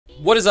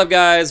What is up,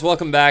 guys?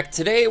 Welcome back.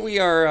 Today we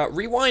are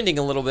rewinding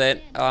a little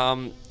bit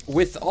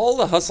with all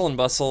the hustle and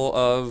bustle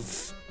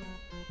of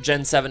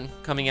Gen 7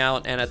 coming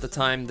out, and at the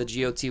time the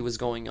GOT was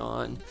going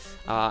on,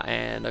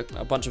 and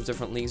a bunch of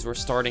different leagues were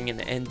starting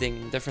and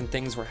ending, and different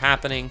things were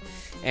happening,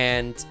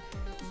 and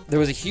there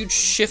was a huge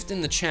shift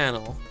in the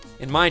channel,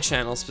 in my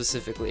channel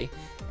specifically,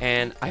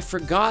 and I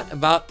forgot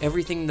about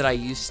everything that I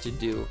used to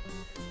do,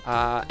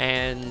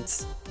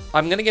 and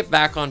I'm gonna get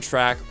back on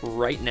track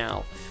right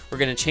now. We're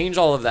gonna change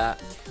all of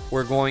that.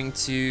 We're going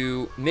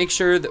to make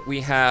sure that we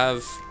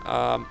have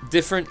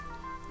different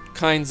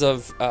kinds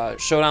of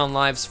Showdown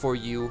lives for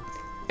you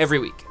every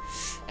week.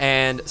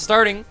 And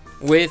starting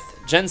with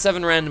Gen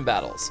 7 random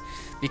battles.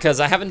 Because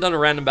I haven't done a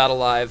random battle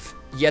live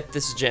yet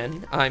this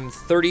gen. I'm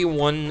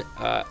 31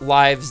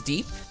 lives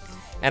deep,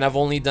 and I've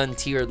only done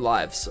tiered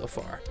lives so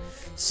far.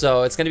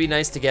 So it's going to be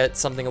nice to get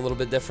something a little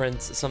bit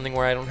different, something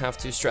where I don't have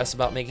to stress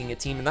about making a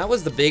team. And that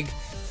was the big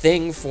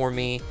thing for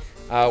me.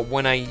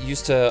 When I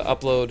used to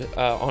upload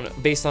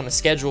based on a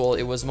schedule,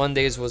 it was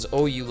Mondays was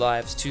OU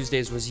lives,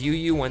 Tuesdays was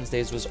UU,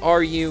 Wednesdays was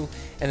RU,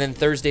 and then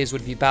Thursdays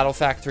would be Battle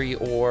Factory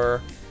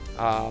or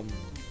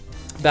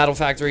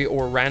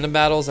random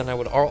battles, and I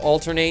would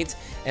alternate.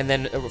 And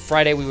then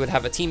Friday we would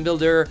have a team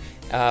builder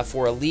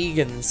for a league,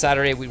 and then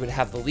Saturday we would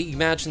have the league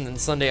match, and then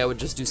Sunday I would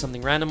just do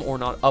something random or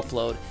not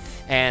upload.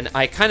 And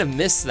I kind of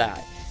missed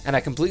that, and I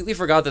completely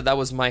forgot that that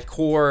was my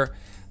core.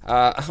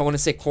 I want to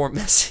say core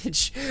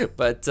message,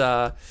 but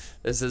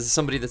this is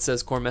somebody that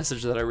says core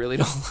message that I really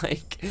don't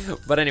like.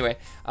 But anyway,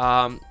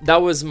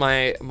 that was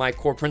my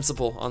core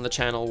principle on the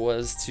channel,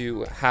 was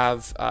to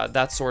have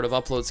that sort of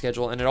upload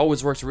schedule, and it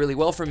always worked really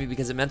well for me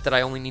because it meant that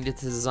I only needed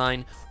to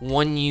design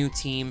one new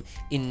team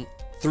in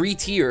 3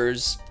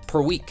 tiers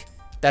per week.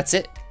 That's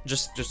it.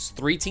 Just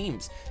 3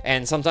 teams,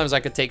 and sometimes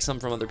I could take some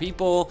from other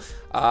people.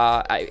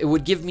 It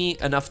would give me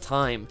enough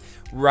time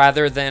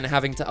rather than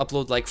having to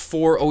upload like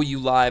 4 OU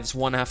lives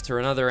one after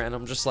another, and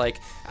I'm just like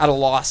at a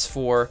loss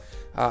for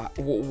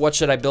what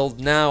should I build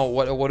now?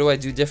 What do I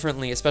do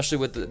differently, especially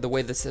with the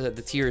way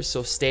the tier is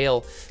so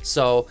stale.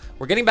 So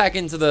we're getting back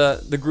into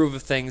the groove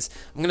of things.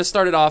 I'm gonna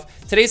start it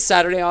off. Today's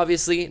Saturday,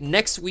 obviously.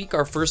 Next week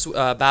our first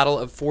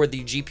battle for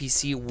the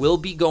GPC will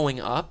be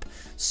going up,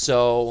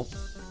 so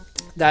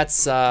that's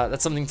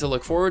something to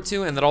look forward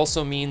to, and that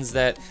also means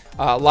that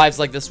lives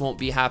like this won't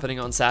be happening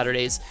on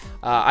Saturdays.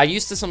 I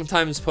used to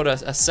sometimes put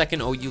a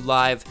second OU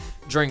live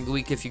during the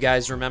week, if you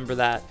guys remember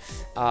that,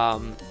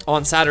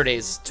 on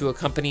Saturdays to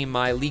accompany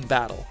my league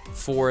battle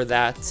for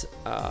that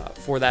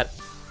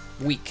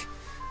week.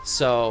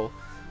 So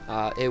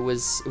it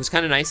was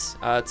kind of nice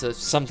to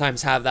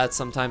sometimes have that,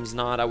 sometimes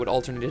not. I would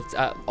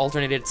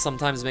alternate it,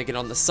 sometimes make it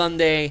on the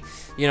Sunday.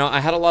 You know, I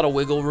had a lot of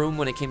wiggle room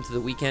when it came to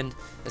the weekend,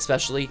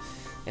 especially.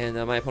 And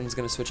my opponent's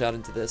going to switch out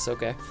into this.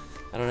 Okay.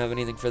 I don't have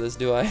anything for this,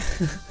 do I?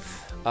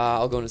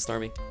 I'll go into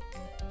Starmie.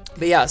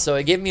 But yeah, so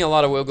it gave me a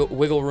lot of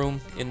wiggle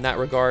room in that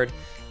regard.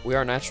 We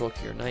are natural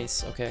cure.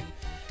 Nice. Okay.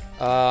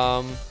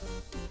 Yeah,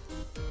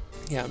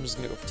 I'm just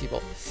going to go for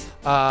T-Bolt.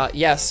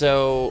 Yeah,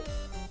 so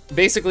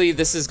basically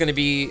this is going to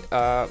be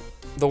the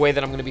way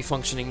that I'm going to be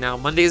functioning now.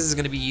 Mondays is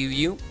going to be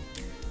UU.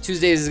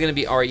 Tuesdays is going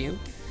to be RU.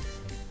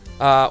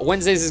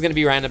 Wednesdays is going to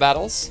be random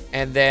battles,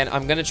 and then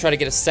I'm going to try to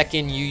get a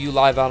second UU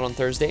live out on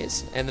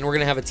Thursdays, and then we're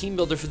going to have a team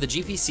builder for the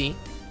GPC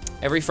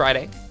every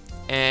Friday,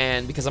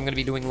 and because I'm going to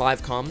be doing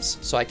live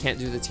comms, so I can't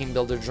do the team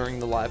builder during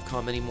the live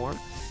comm anymore.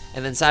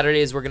 And then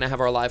Saturdays we're going to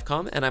have our live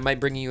comm, and I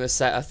might bring you a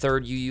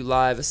third UU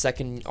live, a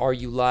second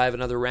RU live,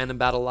 another random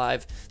battle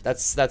live.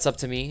 That's up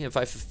to me. If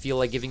I feel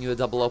like giving you a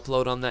double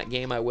upload on that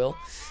game, I will.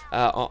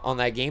 On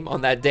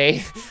that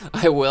day,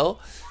 I will.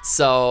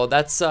 So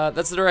that's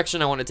the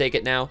direction I want to take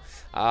it now.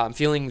 I'm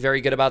feeling very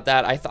good about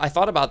that. I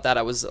thought about that.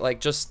 I was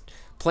like just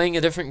playing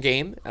a different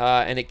game,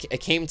 and it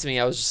came to me.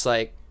 I was just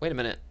like, wait a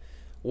minute,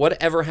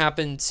 whatever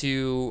happened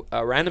to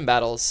random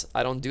battles?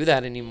 I don't do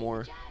that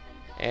anymore,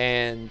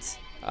 and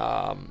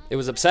it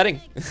was upsetting.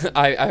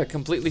 I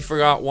completely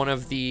forgot one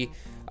of the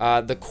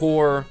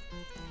core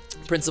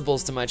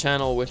principles to my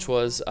channel, which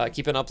was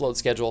keep an upload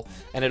schedule,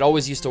 and it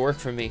always used to work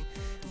for me.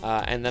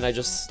 And then I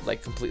just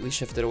like completely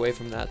shifted away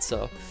from that.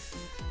 So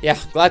yeah,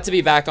 glad to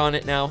be back on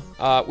it now.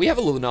 We have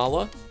a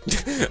Lunala.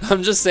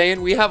 I'm just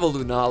saying, we have a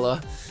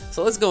Lunala.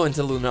 So let's go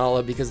into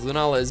Lunala, because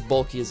Lunala is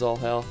bulky as all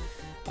hell.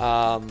 We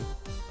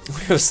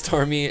have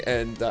Starmie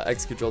and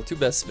X-Control, 2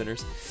 best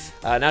spinners.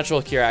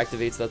 Natural Cure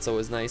activates, that's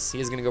always nice. He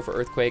is going to go for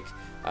Earthquake.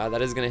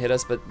 That is going to hit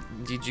us, but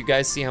did you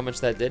guys see how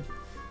much that did?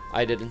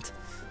 I didn't.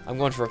 I'm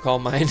going for a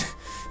Calm Mind.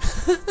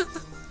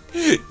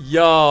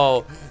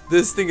 Yo,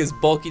 this thing is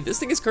bulky. This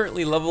thing is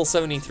currently level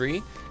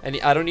 73, and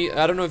I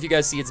don't know if you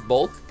guys see its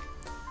bulk.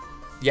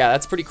 Yeah,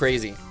 that's pretty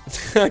crazy.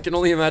 I can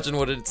only imagine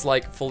what it's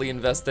like fully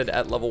invested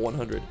at level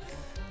 100.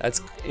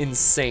 That's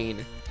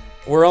insane.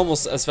 We're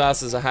almost as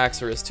fast as a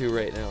Haxor is too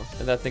right now,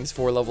 and that thing's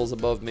 4 levels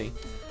above me.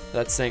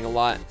 That's saying a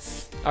lot.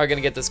 Alright,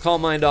 gonna get this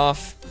Calm Mind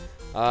off.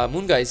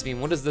 Moongeist Beam,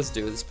 what does this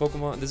do?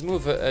 This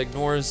move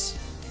ignores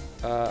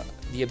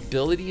the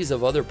abilities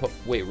of other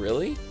wait,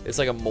 really? It's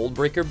like a Mold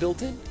Breaker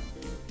built in?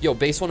 Yo,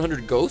 base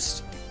 100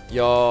 Ghost?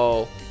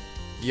 Yo.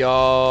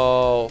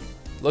 Yo.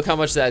 Look how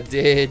much that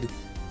did.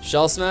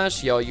 Shell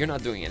Smash? Yo, you're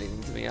not doing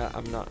anything to me.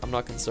 I'm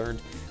not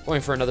concerned.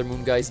 Going for another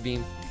Moonguy's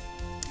Beam.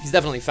 He's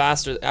definitely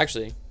faster.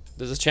 Actually,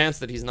 there's a chance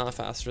that he's not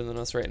faster than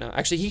us right now.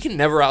 Actually, he can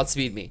never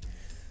outspeed me.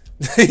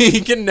 He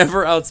can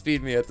never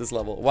outspeed me at this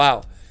level.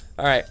 Wow.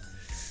 Alright.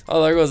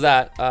 Oh, there goes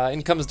that.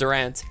 In comes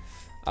Durant.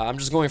 I'm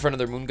just going for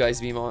another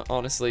Moonguy's Beam,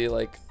 honestly.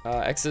 Like,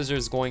 X-Scissor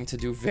is going to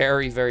do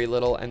very, very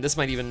little. And this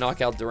might even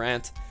knock out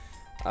Durant,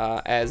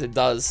 as it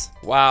does.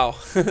 Wow.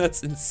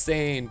 That's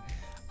insane.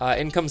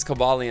 In comes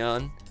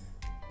Cobalion.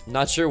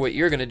 Not sure what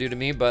you're going to do to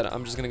me, but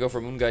I'm just going to go for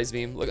Moonguy's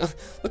Beam.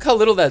 Look how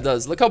little that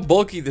does. Look how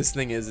bulky this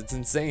thing is. It's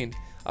insane.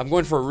 I'm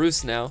going for a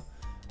Roost now.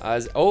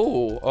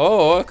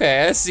 Oh,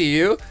 okay. I see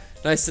you.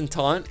 Nice and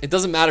taunt. It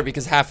doesn't matter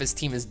because half his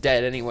team is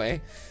dead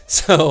anyway.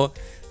 So,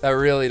 that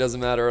really doesn't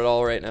matter at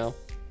all right now.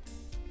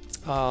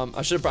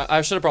 I should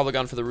have probably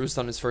gone for the Roost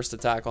on his first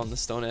attack on the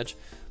Stone Edge,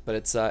 but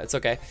it's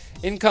okay.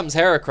 In comes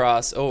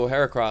Heracross. Oh,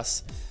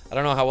 Heracross. I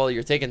don't know how well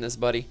you're taking this,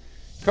 buddy.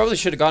 Probably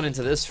should have gone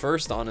into this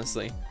first,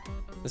 honestly.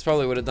 This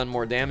probably would have done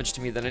more damage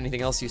to me than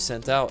anything else you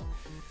sent out.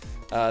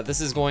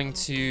 This is going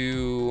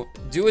to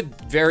do a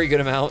very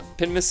good amount.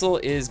 Pin Missile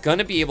is going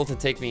to be able to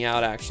take me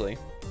out, actually.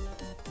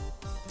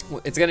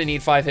 It's going to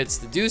need 5 hits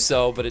to do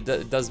so, but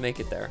it does make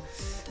it there.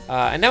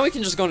 And now we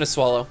can just go into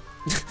Swallow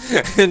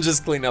and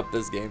just clean up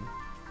this game.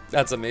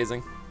 That's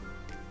amazing.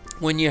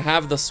 When you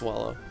have the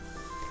Swallow,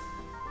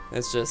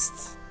 it's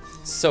just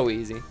so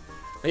easy.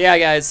 But yeah,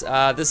 guys,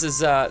 this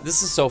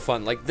is so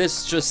fun. Like,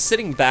 this, just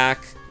sitting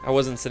back. I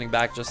wasn't sitting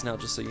back just now,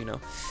 just so you know.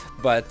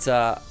 But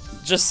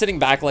just sitting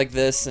back like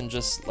this and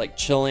just like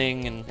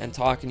chilling and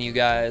talking to you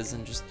guys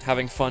and just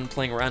having fun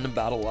playing Random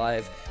Battle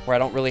Live, where I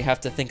don't really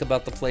have to think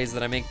about the plays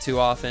that I make too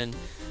often.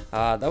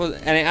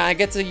 And I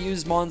get to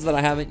use mons that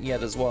I haven't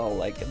yet as well.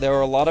 Like, there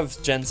are a lot of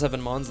Gen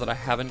 7 mons that I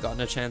haven't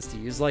gotten a chance to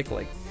use, like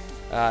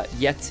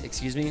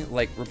excuse me,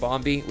 like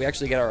Rabombi. We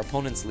actually get our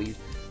opponent's lead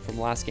from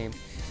last game.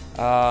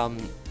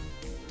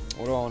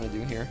 What do I want to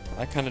do here?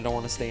 I kind of don't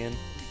want to stay in.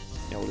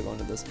 Yeah, we'll go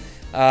into this.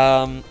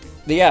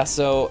 But yeah,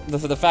 so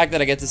the fact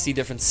that I get to see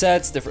different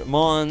sets, different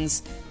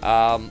mons,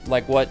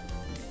 like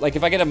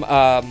if I get a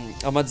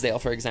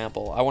Mudsdale, for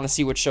example, I want to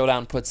see what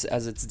Showdown puts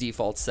as its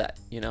default set,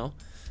 you know,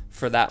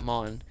 for that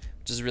mon,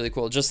 which is really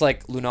cool. Just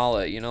like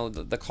Lunala, you know,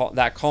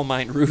 that Calm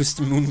Mind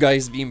Roost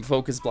Moonguy's Beam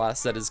Focus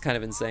Blast set is kind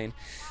of insane.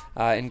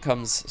 In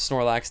comes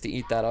Snorlax to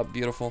eat that up.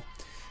 Beautiful.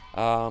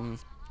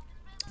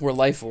 We're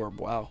Life Orb.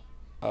 Wow.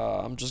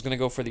 I'm just going to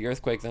go for the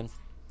Earthquake then.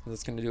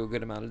 That's going to do a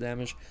good amount of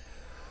damage.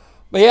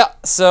 But yeah,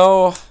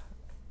 so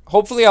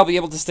hopefully I'll be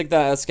able to stick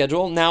that as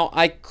schedule. Now,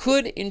 I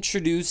could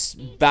introduce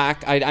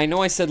back... I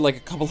know I said like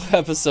a couple of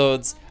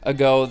episodes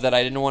ago that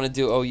I didn't want to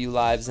do OU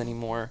Lives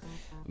anymore.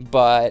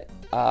 But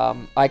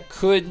I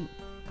could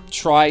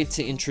try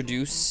to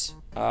introduce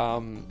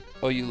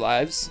OU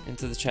Lives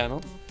into the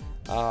channel.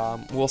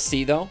 We'll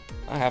see, though.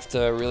 I have to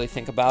really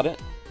think about it.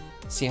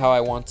 See how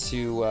I want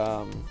to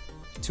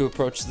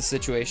approach the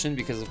situation,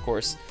 because, of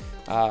course,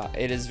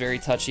 it is very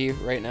touchy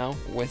right now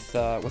with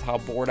how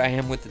bored I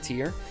am with the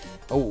tier.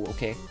 Oh,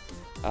 okay.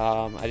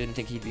 I didn't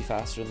think he'd be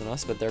faster than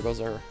us, but there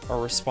goes our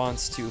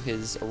response to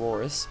his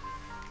Auroras.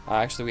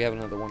 Actually, we have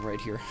another one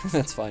right here.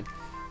 That's fine.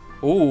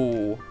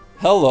 Ooh,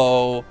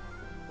 hello.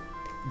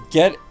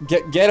 Get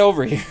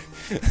over here.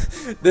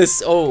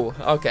 This. Oh,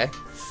 okay.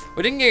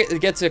 We didn't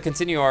get to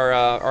continue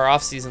our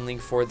off-season league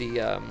for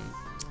the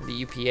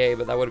UPA,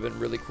 but that would have been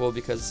really cool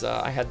because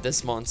I had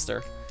this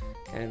monster,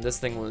 and this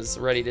thing was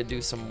ready to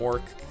do some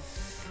work.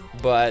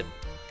 But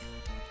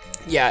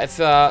yeah, if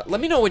let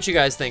me know what you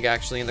guys think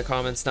actually in the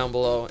comments down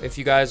below. If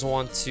you guys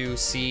want to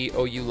see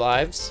OU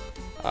Lives,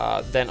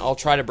 then I'll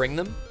try to bring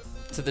them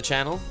to the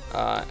channel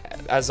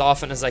as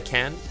often as I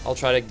can. I'll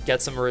try to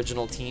get some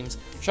original teams,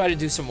 try to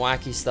do some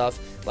wacky stuff.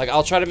 Like,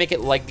 I'll try to make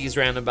it like these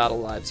Random Battle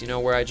Lives, you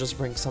know, where I just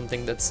bring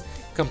something that's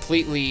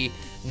completely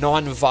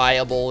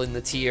non-viable in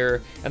the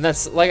tier. And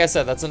that's, like I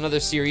said, that's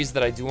another series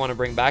that I do want to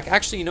bring back.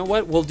 Actually, you know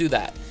what? We'll do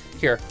that.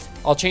 Here,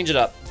 I'll change it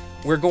up.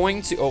 We're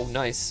going to... Oh,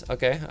 nice.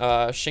 Okay.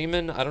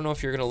 Shaman, I don't know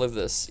if you're going to live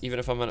this, even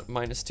if I'm at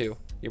 -2.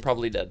 You're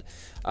probably dead.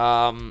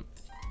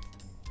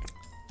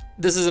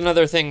 This is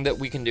another thing that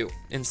we can do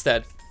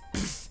instead.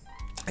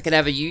 I can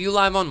have a UU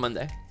Live on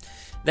Monday.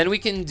 Then we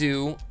can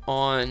do,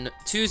 on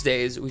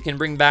Tuesdays, we can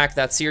bring back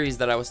that series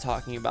that I was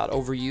talking about,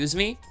 Overuse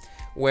Me,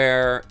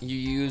 where you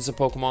use a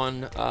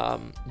Pokemon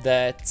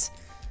that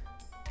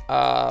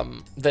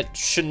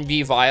shouldn't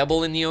be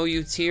viable in the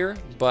OU tier,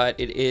 but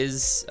it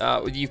is,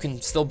 you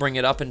can still bring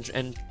it up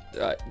and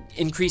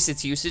increase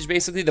its usage,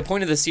 basically. The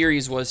point of the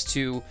series was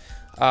to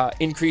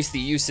increase the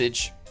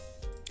usage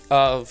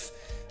of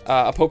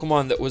a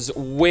Pokemon that was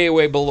way,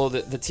 way below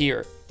the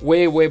tier,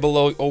 way, way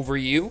below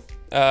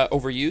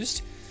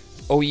overused,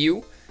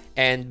 OU,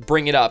 and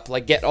bring it up.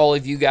 Like, get all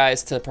of you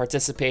guys to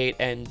participate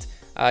and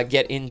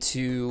get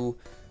into...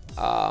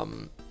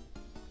 I'm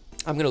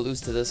gonna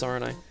lose to this,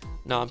 aren't I?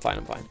 No, I'm fine,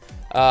 I'm fine.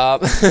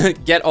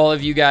 Get all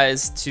of you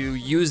guys to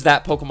use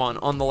that Pokemon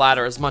on the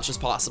ladder as much as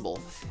possible,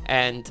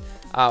 and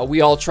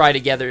we all try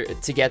together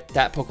to get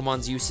that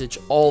Pokemon's usage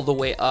all the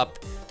way up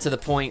to the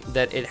point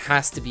that it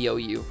has to be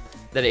OU,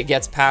 that it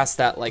gets past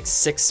that like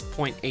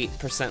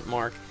 6.8%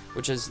 mark,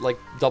 which is like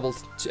double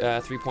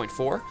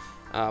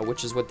 3.4,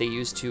 which is what they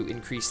use to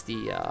increase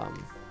the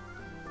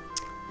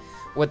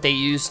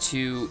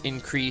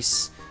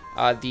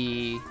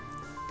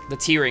the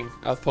tiering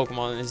of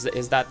Pokemon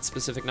is that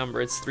specific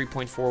number. It's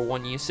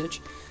 3.41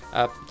 usage,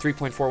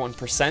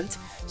 3.41%.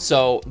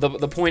 So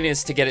the point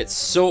is to get it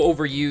so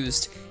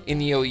overused in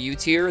the OU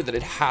tier that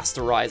it has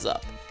to rise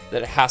up,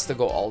 that it has to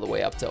go all the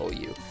way up to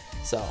OU.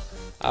 So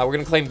we're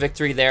gonna claim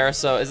victory there.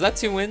 So is that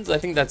 2 wins? I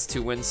think that's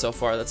 2 wins so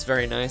far. That's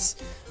very nice.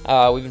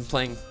 We've been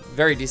playing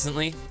very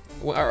decently.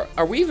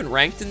 Are we even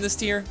ranked in this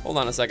tier? Hold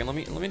on a second. Let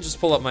me just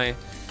pull up my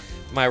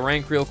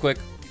rank real quick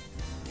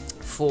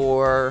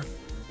for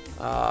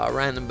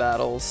random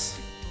battles.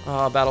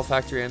 Battle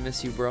Factory, I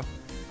miss you, bro.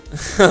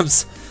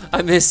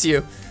 I miss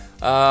you.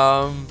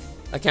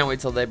 I can't wait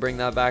till they bring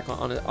that back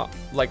on it.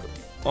 Like,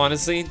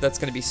 honestly, that's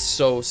gonna be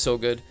so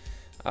good.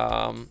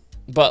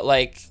 But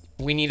like,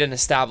 we need an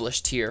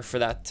established tier for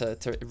that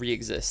to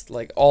re-exist.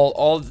 Like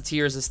all of the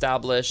tiers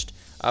established,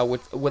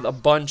 with a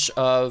bunch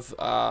of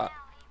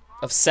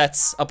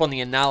sets up on the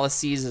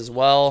analyses as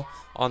well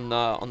on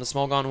the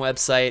Smogon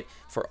website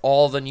for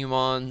all the new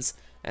mons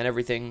and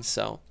everything.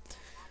 So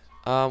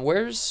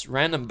where's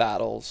random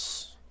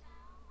battles?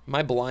 Am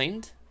I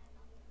blind?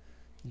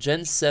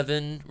 Gen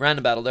 7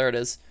 random battle, there it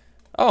is.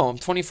 Oh, I'm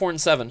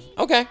 24-7.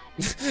 Okay.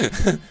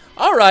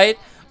 All right.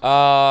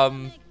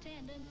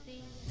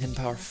 Hidden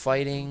Power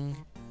Fighting.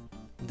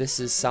 This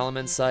is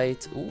Salaman's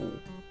site. Ooh,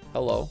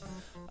 hello.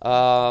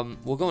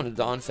 We'll go into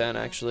Donphan,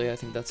 actually. I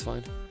think that's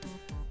fine.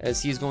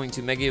 As he's going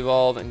to Mega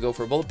Evolve and go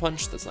for a Bullet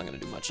Punch. That's not going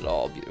to do much at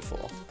all.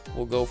 Beautiful.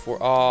 We'll go for...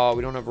 Oh,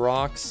 we don't have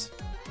rocks.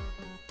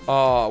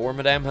 Oh,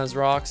 Wormadam has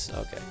rocks.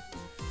 Okay.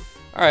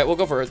 Alright, we'll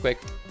go for Earthquake.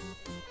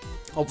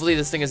 Hopefully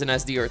this thing is an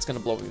SD or it's going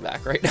to blow me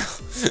back right now.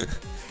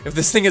 If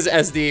this thing is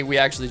SD, we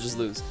actually just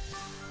lose.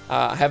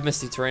 I have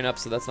Misty Terrain up,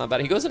 so that's not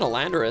bad. He goes into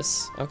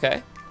Landorus.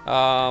 Okay.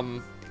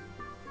 I'm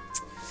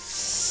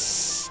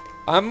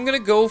going to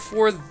go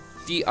for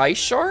the Ice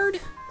Shard.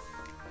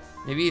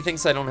 Maybe he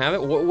thinks I don't have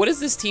it. What is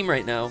this team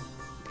right now?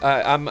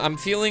 I'm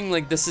feeling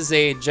like this is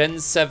a Gen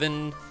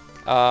 7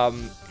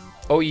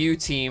 OU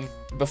team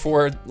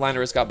before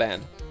Landorus got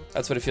banned.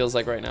 That's what it feels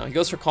like right now. He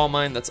goes for Calm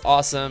Mind. That's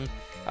awesome.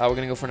 We're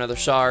going to go for another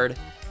Shard.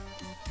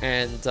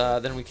 And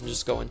then we can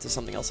just go into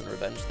something else and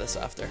revenge this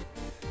after.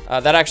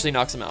 That actually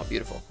knocks him out.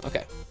 Beautiful.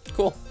 Okay,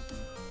 cool.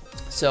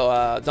 So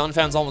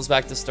Donphan's almost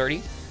back to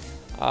sturdy.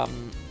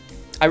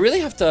 I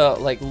really have to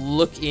like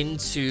look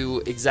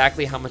into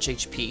exactly how much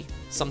HP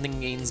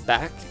something gains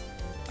back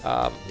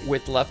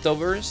with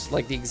leftovers,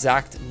 like the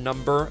exact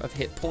number of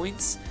hit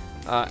points,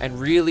 and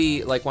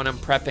really like when I'm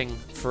prepping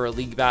for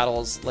league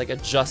battles, like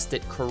adjust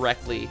it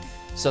correctly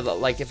so that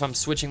like if I'm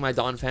switching my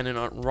Donphan in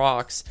on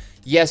rocks,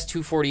 yes,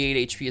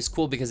 248 HP is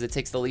cool because it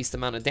takes the least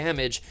amount of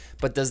damage,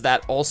 but does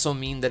that also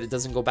mean that it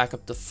doesn't go back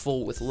up to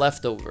full with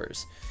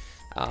leftovers?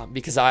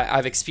 Because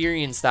I've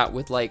experienced that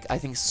with like, I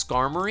think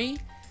Skarmory,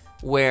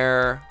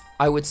 where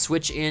I would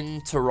switch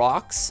into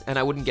rocks and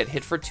I wouldn't get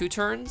hit for 2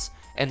 turns,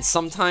 and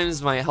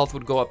sometimes my health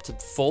would go up to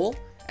full,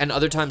 and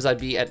other times I'd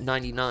be at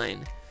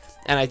 99.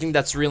 And I think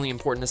that's really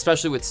important,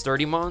 especially with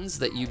sturdy mons,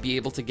 that you be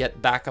able to get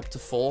back up to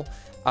full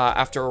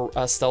after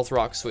a stealth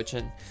rock switch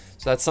in.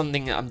 So that's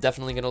something I'm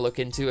definitely going to look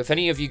into. If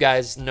any of you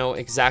guys know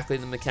exactly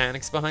the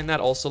mechanics behind that,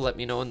 also let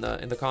me know in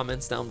the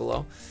comments down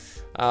below.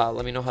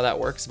 Let me know how that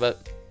works.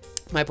 But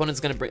my opponent's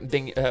going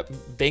to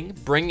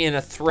bring in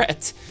a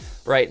threat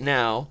right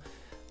now.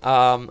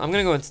 I'm going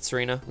to go into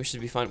Serena. We should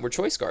be fine. We're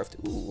Choice Scarfed.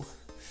 Ooh.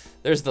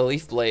 There's the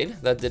Leaf Blade.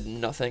 That did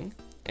nothing.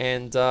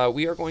 And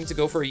we are going to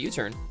go for a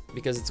U-turn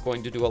because it's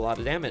going to do a lot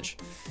of damage.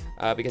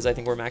 Because I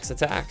think we're max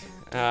attack.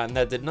 And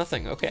that did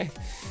nothing. Okay.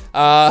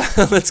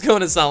 Let's go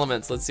into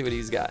Salamence. Let's see what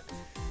he's got.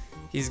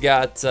 He's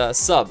got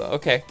Sub.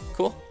 Okay,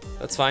 cool.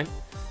 That's fine.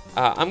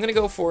 I'm going to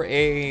go for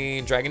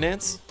a Dragon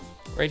Dance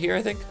right here,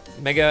 I think.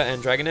 Mega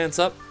and Dragon Dance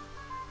up.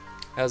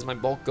 As my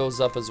bulk goes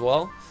up as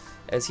well.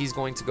 As he's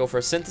going to go for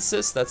a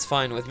Synthesis. That's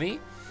fine with me.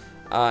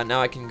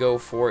 Now I can go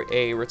for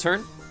a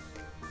Return.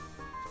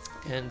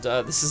 And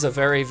this is a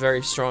very,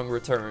 very strong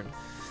return.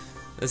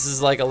 This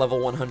is like a level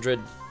 100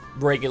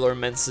 regular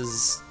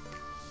Mensa's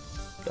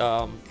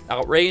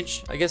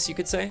Outrage, I guess you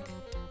could say,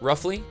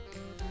 roughly.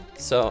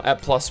 So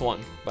at +1,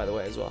 by the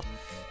way, as well.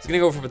 He's gonna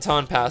go for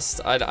Baton Pass.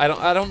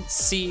 I don't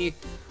see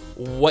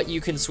what you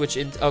can switch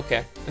into.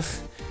 Okay,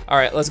 all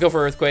right, let's go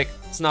for Earthquake.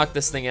 Let's knock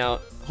this thing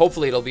out.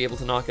 Hopefully, it'll be able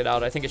to knock it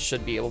out. I think it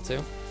should be able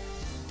to.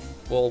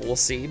 We'll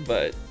see,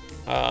 but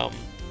Mega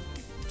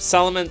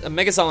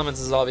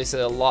Salamence is obviously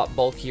a lot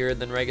bulkier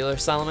than regular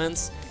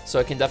Salamence, so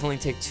I can definitely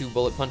take 2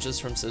 bullet punches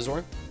from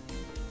Scizor.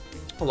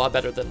 A lot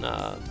better than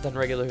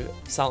regular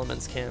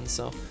Salamence can,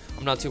 so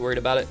I'm not too worried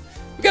about it.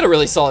 We got a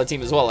really solid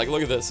team as well. Like,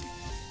 look at this.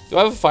 Do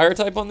I have a Fire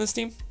type on this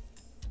team?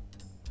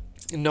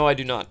 No, I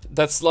do not.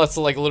 That's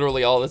like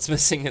literally all that's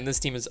missing in this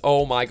team is.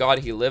 Oh my God,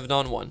 he lived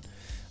on 1.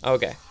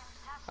 Okay.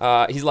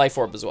 He's Life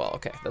Orb as well.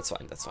 Okay, that's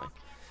fine. That's fine.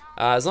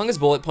 As long as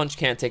Bullet Punch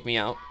can't take me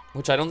out,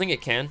 which I don't think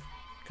it can,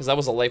 because that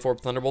was a Life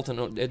Orb Thunderbolt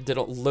and it did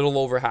a little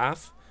over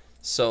half.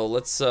 So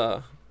let's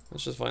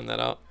just find that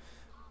out.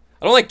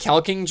 I don't like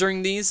calcing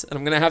during these, and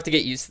I'm gonna have to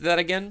get used to that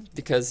again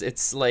because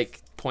it's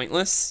like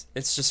pointless.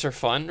 It's just for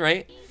fun,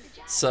 right?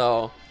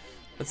 So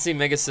let's see.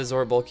 Mega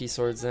Scizor, Bulky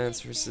Swords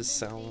Dance versus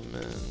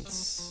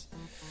Salamence.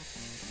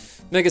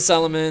 Mega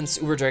Salamence,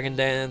 Uber Dragon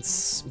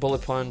Dance,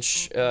 Bullet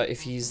Punch.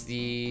 If he's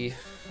the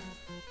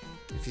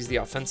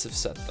offensive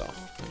set though,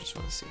 I just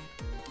want to see.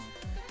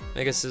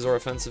 Mega Scizor,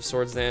 offensive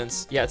Swords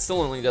Dance. Yeah, it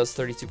still only does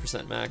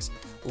 32% max.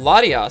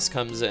 Latias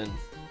comes in.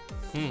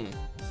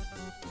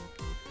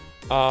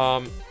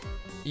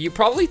 You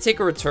probably take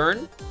a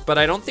return, but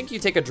I don't think you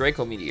take a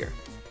Draco Meteor.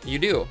 You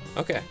do.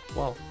 Okay,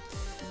 well,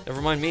 never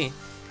mind me.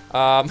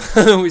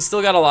 We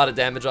still got a lot of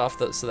damage off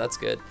though, so that's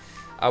good.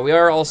 We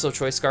are also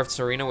Choice Scarf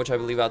Serena, which I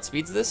believe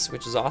outspeeds this,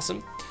 which is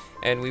awesome.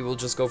 And we will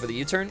just go for the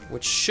U-turn,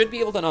 which should be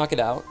able to knock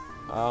it out.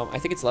 I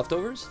think it's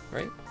leftovers,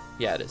 right?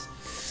 Yeah, it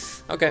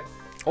is. Okay.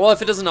 Well,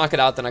 if it doesn't knock it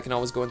out, then I can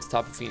always go into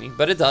Tapu Fini,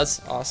 but it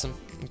does. Awesome.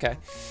 Okay.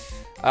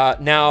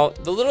 Now,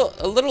 a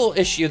little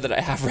issue that I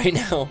have right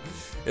now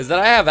is that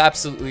I have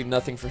absolutely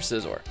nothing for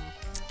Scizor,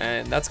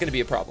 and that's going to be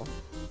a problem.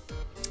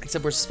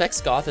 Except we're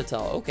Specs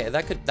Gothitelle. Okay,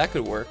 that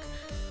could work.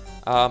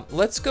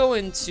 Let's go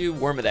into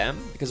Wormadam,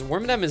 because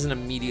Wormadam isn't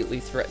immediately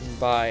threatened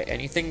by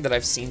anything that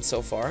I've seen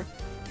so far.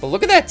 But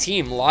look at that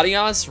team.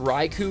 Latias,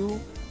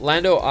 Raikou,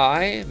 Lando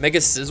I, Mega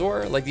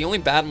Scizor. Like, the only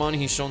bad mon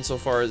he's shown so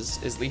far is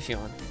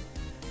Leafeon.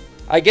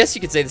 I guess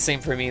you could say the same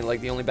for me. Like,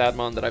 the only bad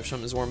mon that I've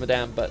shown is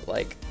Wormadam, but,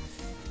 like,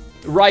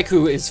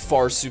 Raikou is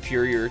far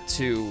superior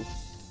to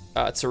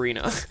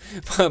Serena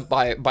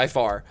by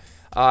far.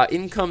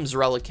 In comes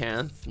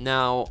Relicanth.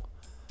 Now,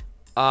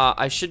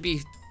 I should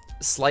be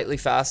slightly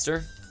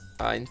faster,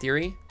 in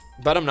theory,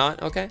 but I'm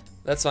not. Okay,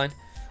 that's fine.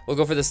 We'll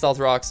go for the Stealth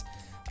Rocks.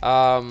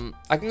 I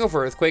can go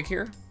for Earthquake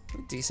here.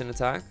 Decent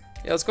attack.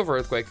 Yeah, let's go for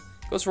Earthquake.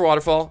 Goes for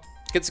Waterfall.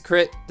 Gets a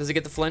crit. Does he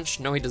get the flinch?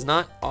 No, he does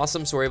not.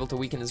 Awesome, so we're able to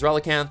weaken his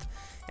Relicanth.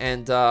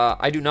 And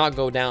I do not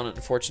go down,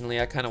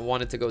 unfortunately. I kind of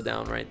wanted to go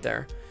down right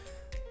there.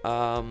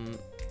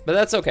 But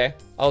that's okay.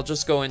 I'll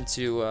just go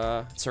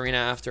into Serena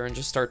after and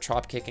just start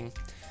Trop Kicking.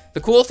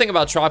 The cool thing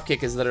about Trop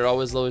Kick is that it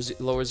always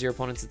lowers your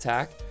opponent's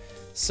attack.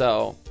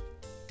 So,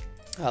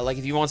 like,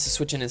 if he wants to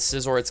switch in his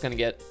Scizor, it's going to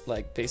get,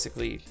 like,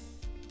 basically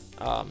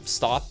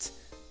stopped,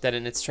 dead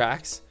in its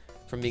tracks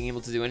from being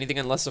able to do anything.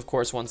 Unless, of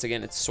course, once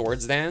again, it's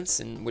Swords Dance,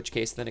 in which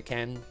case then it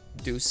can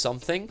do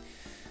something.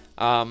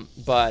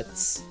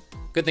 But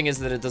good thing is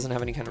that it doesn't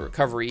have any kind of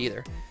recovery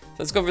either. So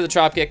let's go for the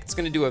Trop Kick. It's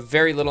going to do a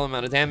very little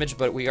amount of damage,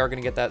 but we are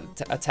going to get that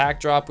attack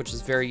drop, which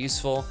is very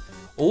useful.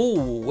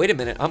 Oh, wait a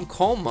minute. I'm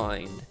Calm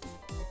Mind.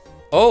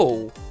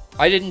 Oh,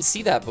 I didn't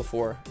see that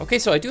before. Okay,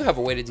 so I do have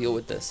a way to deal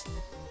with this.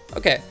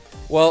 Okay,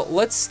 well,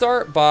 let's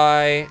start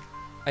by,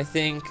 I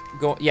think,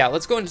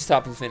 let's go into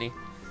Tapu Fini,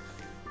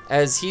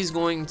 as he's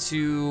going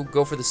to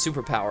go for the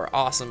superpower.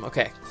 Awesome.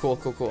 Okay,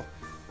 cool.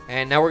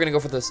 And now we're going to go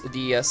for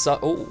the sub.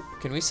 Oh,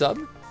 can we sub?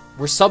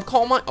 We're sub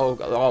Calm Mind?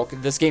 Oh,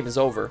 this game is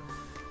over.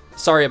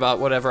 Sorry about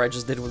whatever I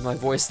just did with my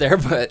voice there,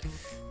 but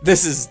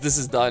this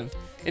is done.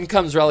 In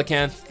comes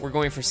Relicanth. We're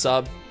going for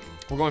sub.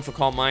 We're going for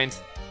Calm Mind.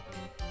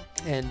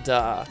 And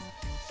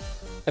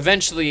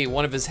eventually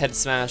one of his head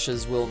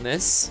smashes will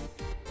miss,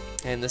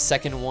 and the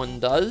second one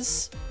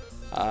does.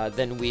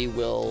 Then we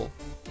will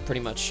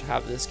pretty much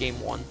have this game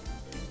won.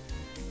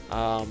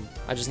 I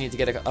just need to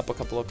get up a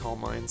couple of Calm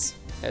Minds,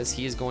 as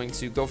he is going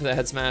to go for the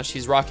head smash.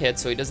 He's Rock Head,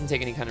 so he doesn't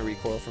take any kind of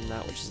recoil from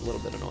that, which is a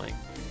little bit annoying.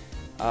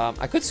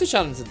 I could switch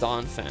out into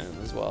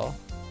Donphan as well,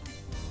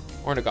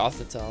 or into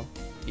Gothitelle.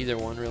 Either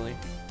one, really.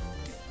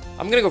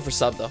 I'm gonna go for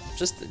sub though,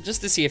 just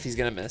to see if he's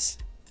gonna miss.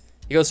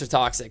 He goes for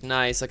Toxic.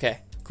 Nice.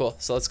 Okay, cool.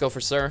 So let's go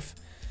for Surf.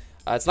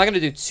 It's not going to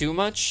do too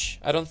much,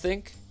 I don't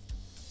think.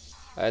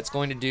 It's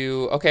going to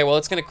do... Okay, well,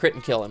 it's going to crit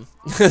and kill him.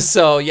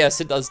 So,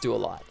 yes, it does do a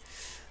lot.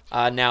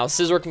 Now,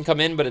 Scizor can come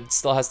in, but it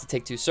still has to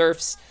take 2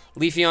 Surfs.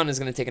 Leafeon is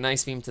going to take an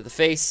Ice Beam to the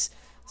face.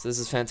 So this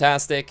is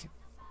fantastic.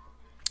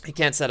 He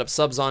can't set up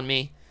subs on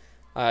me,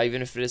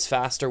 even if it is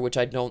faster, which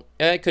I don't...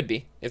 it could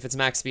be. If it's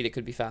max speed, it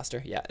could be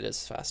faster. Yeah, it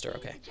is faster.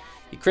 Okay.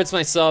 He crits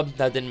my sub.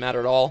 That didn't matter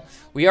at all.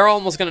 We are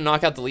almost going to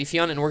knock out the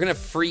Leafeon, and we're going to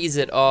freeze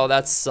it. Oh,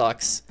 that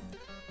sucks.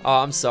 Oh,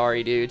 I'm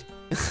sorry, dude.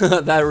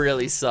 That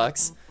really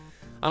sucks.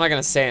 I'm not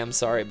going to say I'm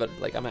sorry, but,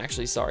 like, I'm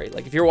actually sorry.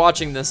 Like, if you're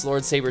watching this,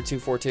 Lord Saber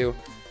 242,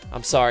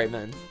 I'm sorry,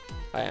 man.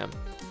 I am.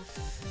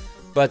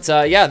 But,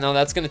 yeah, no,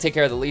 that's going to take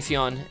care of the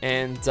Leafeon,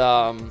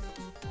 and,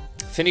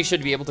 Finny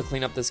should be able to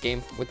clean up this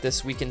game with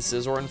this weakened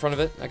Scizor in front of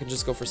it. I can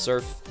just go for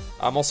Surf.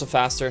 I'm also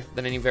faster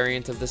than any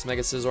variant of this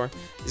Mega Scizor.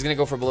 He's going to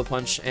go for Bullet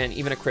Punch, and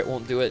even a crit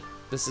won't do it.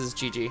 This is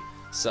GG.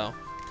 So,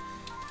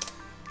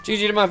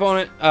 GG to my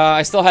opponent.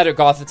 I still had a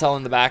Gothitelle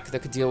in the back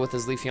that could deal with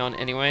his Leafeon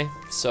anyway,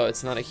 so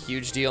it's not a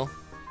huge deal.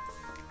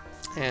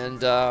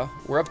 And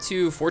we're up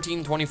to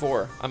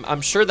 14-24.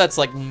 I'm sure that's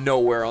like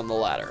nowhere on the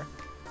ladder.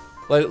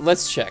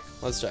 Let's check.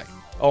 Let's check.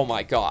 Oh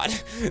my god.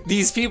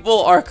 These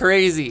people are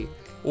crazy.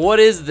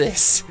 What is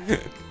this?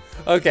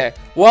 Okay,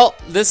 well,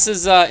 this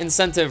is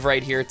incentive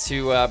right here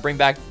to bring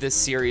back this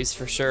series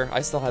for sure.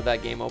 I still have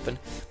that game open.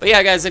 But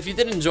yeah, guys, if you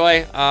did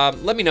enjoy,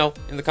 let me know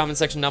in the comment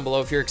section down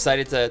below if you're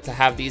excited to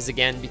have these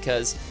again,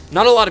 because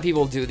not a lot of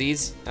people do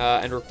these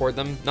and record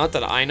them. Not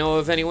that I know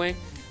of anyway.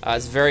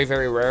 It's very,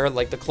 very rare.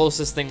 Like, the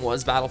closest thing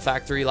was Battle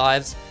Factory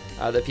lives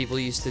that people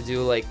used to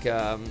do, like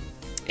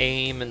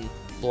AIM and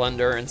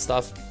Blender and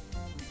stuff.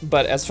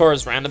 But as far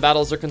as random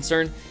battles are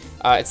concerned,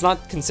 it's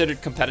not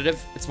considered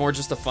competitive. It's more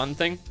just a fun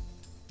thing.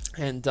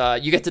 And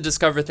you get to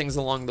discover things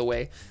along the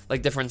way,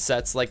 like different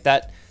sets. Like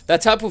that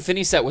Tapu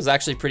Fini set was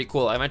actually pretty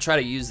cool. I might try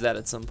to use that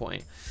at some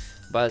point.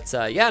 But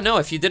yeah, no,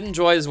 if you did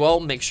enjoy as well,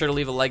 make sure to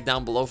leave a like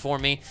down below for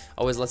me.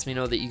 Always lets me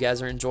know that you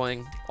guys are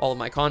enjoying all of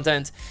my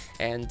content.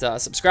 And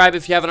subscribe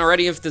if you haven't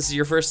already, if this is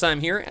your first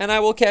time here. And I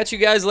will catch you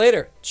guys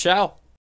later. Ciao.